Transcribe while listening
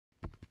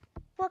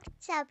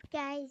What's up,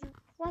 guys?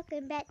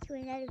 Welcome back to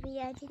another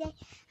video. Today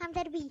I'm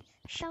gonna be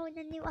showing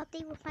a new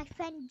update with my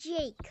friend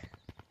Jacob,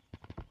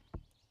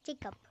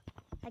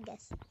 I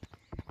guess.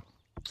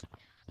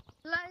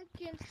 Like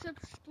and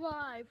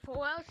subscribe,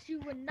 or else you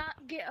will not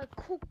get a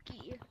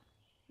cookie.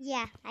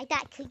 Yeah, I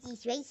got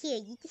cookies right here.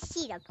 You can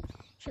see them.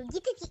 So you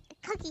can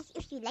get cookies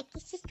if you like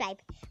and subscribe,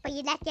 but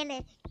you're not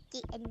gonna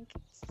get any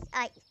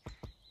cookies.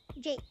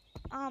 Jake,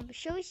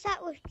 should we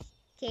start with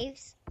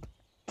caves?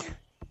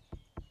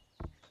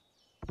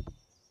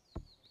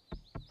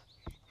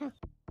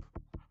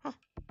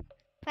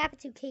 What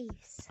happened to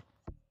caves?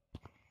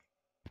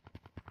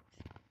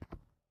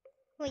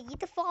 Wait, you have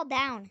to fall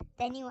down.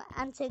 Then you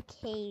enter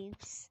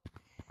caves.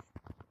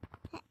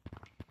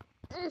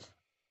 Oh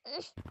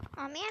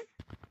man.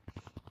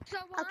 So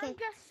Okay. I'm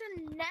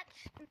guessing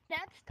next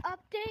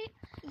update.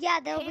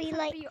 Yeah, there'll be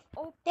like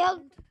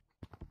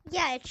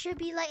yeah, it should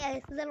be like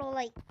a little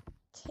like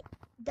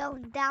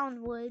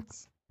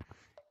downwards.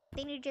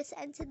 Then you just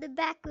enter the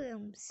back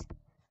rooms.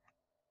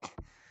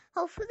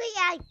 Hopefully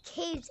add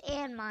caves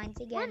and mines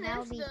again. When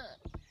That'll is be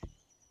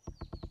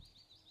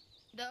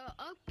the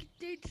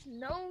update's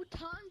no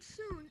time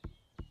soon.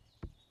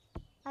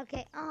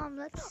 okay.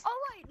 Let's. Oh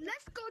wait,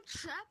 let's go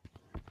check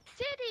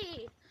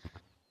city.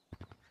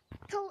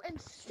 So in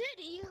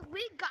city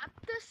we got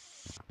the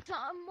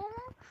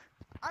summer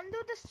under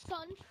the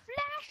sun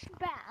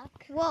flashback.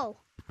 Whoa,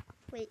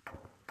 wait.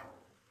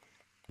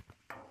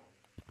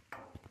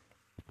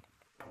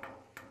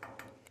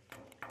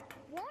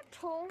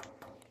 Water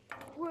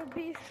will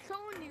be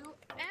showing you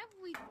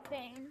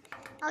everything.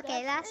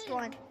 Okay, last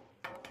one.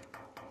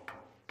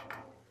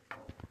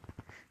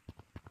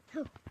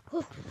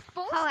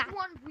 First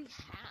one we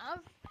have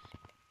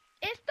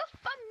is the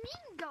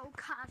Flamingo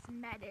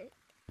cosmetic.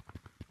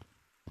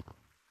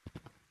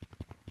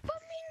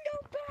 Flamingo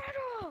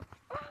battle!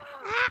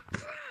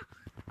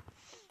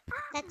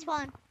 That's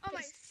one. Oh,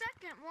 my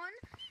second one,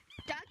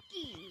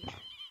 Ducky.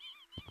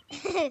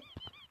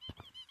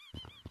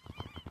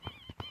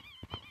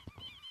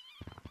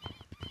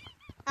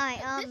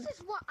 Alright, this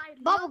is what I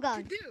bubble love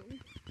gun. to do.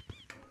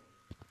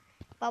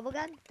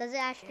 Bubblegum? Does it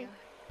actually?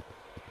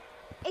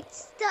 Yeah.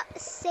 It's the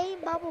same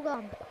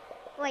bubblegum.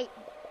 Wait,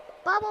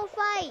 bubble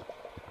fight.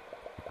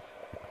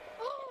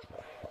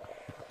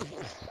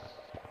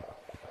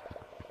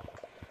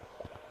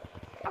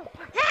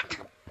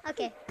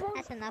 Okay,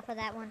 that's enough of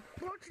that one.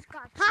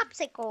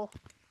 Popsicle.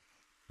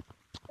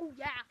 Oh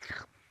yeah.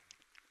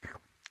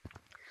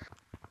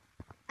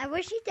 I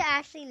wish you could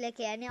actually lick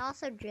it, and it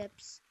also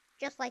drips,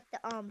 just like the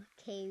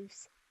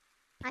caves.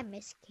 I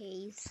miss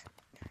caves.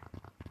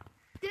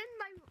 Then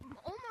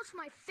almost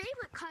my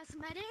favorite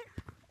cosmetic.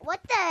 What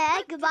the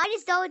heck? Mine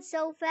is going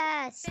so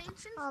fast.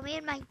 Extensions. Oh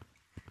man,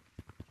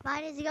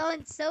 mine is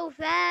going so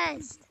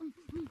fast.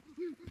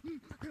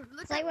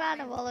 It's like we're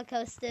on a roller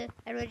coaster,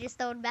 and we're just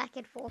going back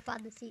and forth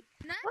on the seat.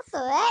 Next What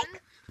the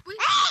heck? We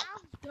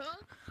have the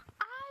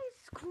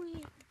ice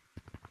cream.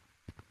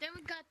 Then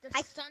we got the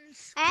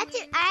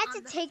sunscreen. I had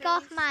to take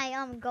off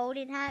my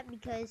golden hat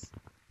because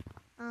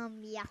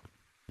yeah,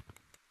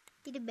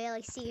 you can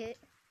barely see it,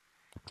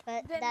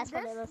 but then that's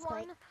what it looks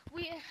like.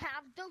 We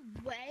have the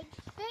red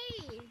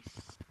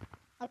face.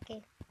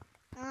 Okay,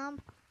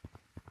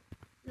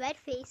 red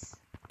face.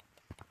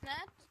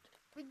 Next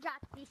we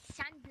got the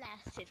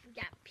sunglasses. We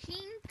got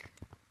pink.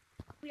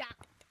 We got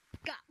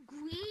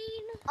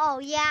green. Oh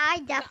yeah, I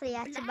definitely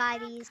have to buy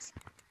these.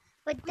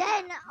 But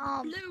then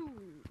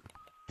blue.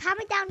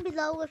 comment down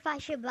below if I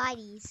should buy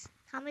these.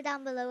 Comment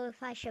down below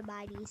if I should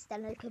buy these.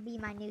 Then it could be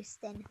my new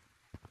skin.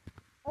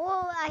 Or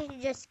I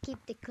should just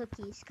keep the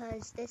cookies,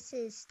 because this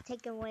is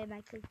taking away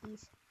my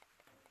cookies.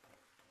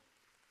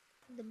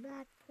 The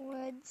black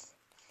ones.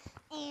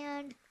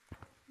 And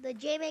the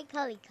J-May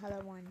Cully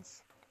color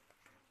ones.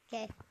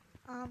 Okay.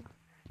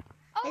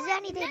 Is there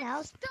anything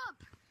else?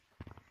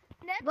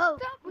 Next Whoa,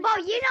 up, whoa,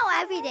 you know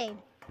everything.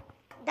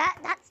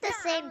 That's the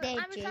same day,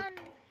 Jake.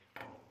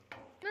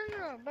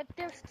 No, but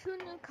there's two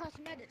new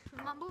cosmetics,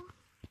 remember?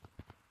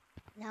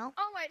 No?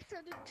 Oh wait, so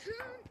the two,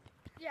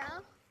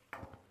 yeah.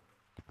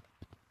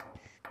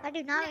 I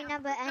do not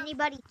remember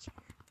anybody.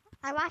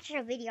 I watched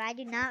a video. I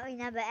do not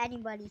remember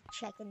anybody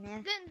checking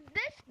there. Then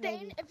this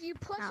thing, if you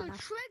press a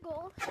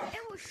trigger,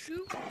 it will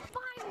shoot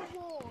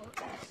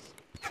fireworks.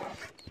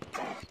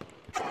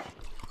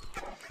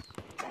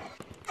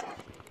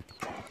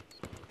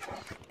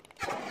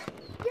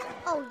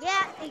 Oh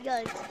yeah, it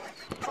goes.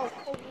 Oh,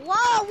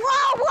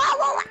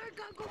 whoa!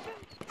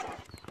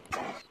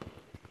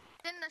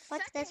 Then the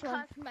What's second this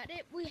one?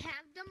 cosmetic, we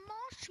have the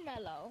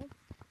marshmallow.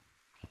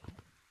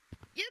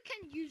 You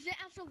can use it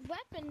as a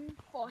weapon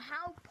for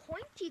how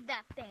pointy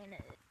that thing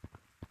is.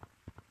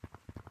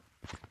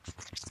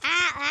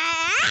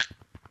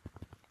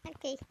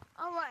 Okay.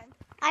 Alright.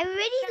 I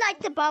really like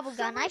the bubble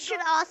gun. I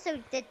should also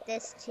did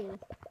this too.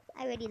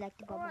 I really like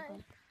the bubble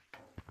gun.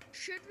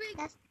 Should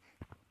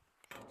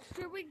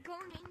we go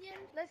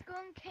canyons? Let's go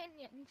in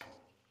canyons.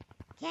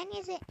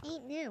 Canyons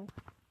ain't new.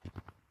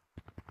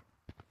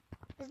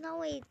 There's no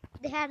way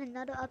they had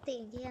another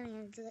update in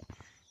canyons.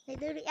 They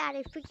literally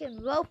added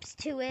freaking ropes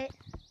to it.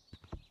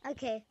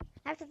 Okay,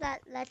 after that,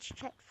 let's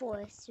check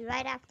forests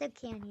right after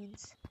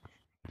canyons.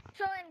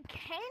 So in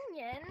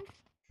canyons,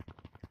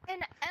 in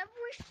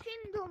every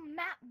single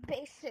map,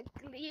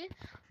 basically,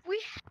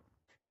 we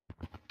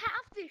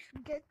have these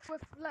gates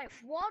with like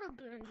water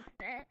balloons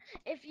in it.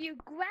 If you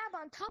grab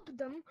on top of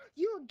them,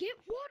 you'll get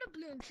water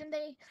balloons,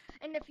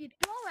 and if you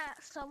throw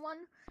at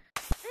someone,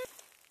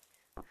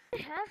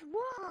 it has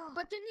water.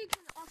 But then you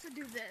can also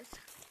do this.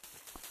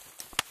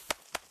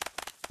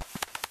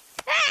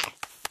 Ah!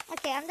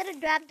 Okay, I'm gonna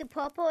grab the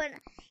purple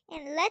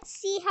and let's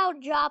see how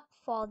drop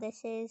fall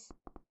this is.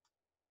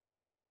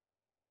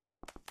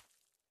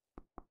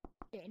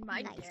 In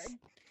my Nice. bed.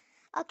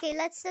 Okay,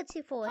 let's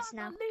see forest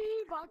now. I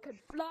believe I could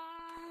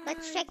fly.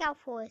 Let's check out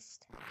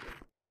forest.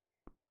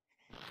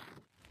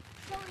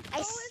 So in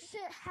forest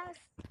it has,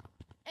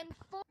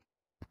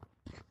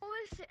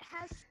 forest it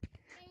has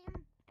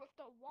same with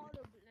the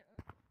water balloon.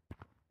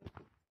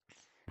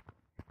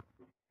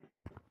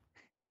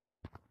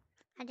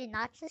 I did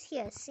not just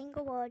hear a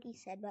single word he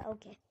said, but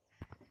okay.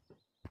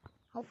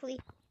 Hopefully.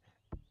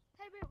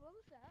 Hey, wait, what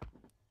was that?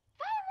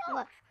 Fireworks!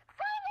 What?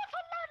 Fireworks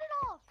are lighted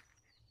off!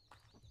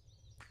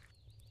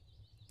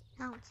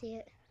 I don't see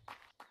it.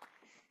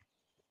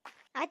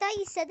 I thought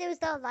you said there was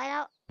the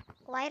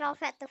light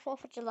off at the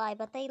 4th of July,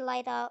 but they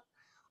light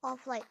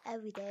off like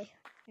every day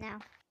now.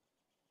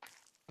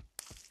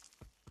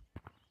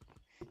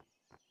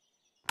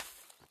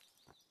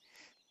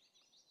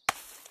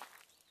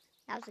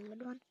 That was a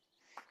good one.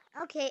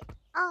 Okay,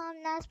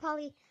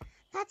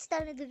 that's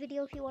done with the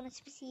video. If you want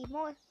to see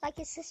more, like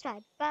and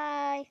subscribe.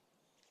 Bye.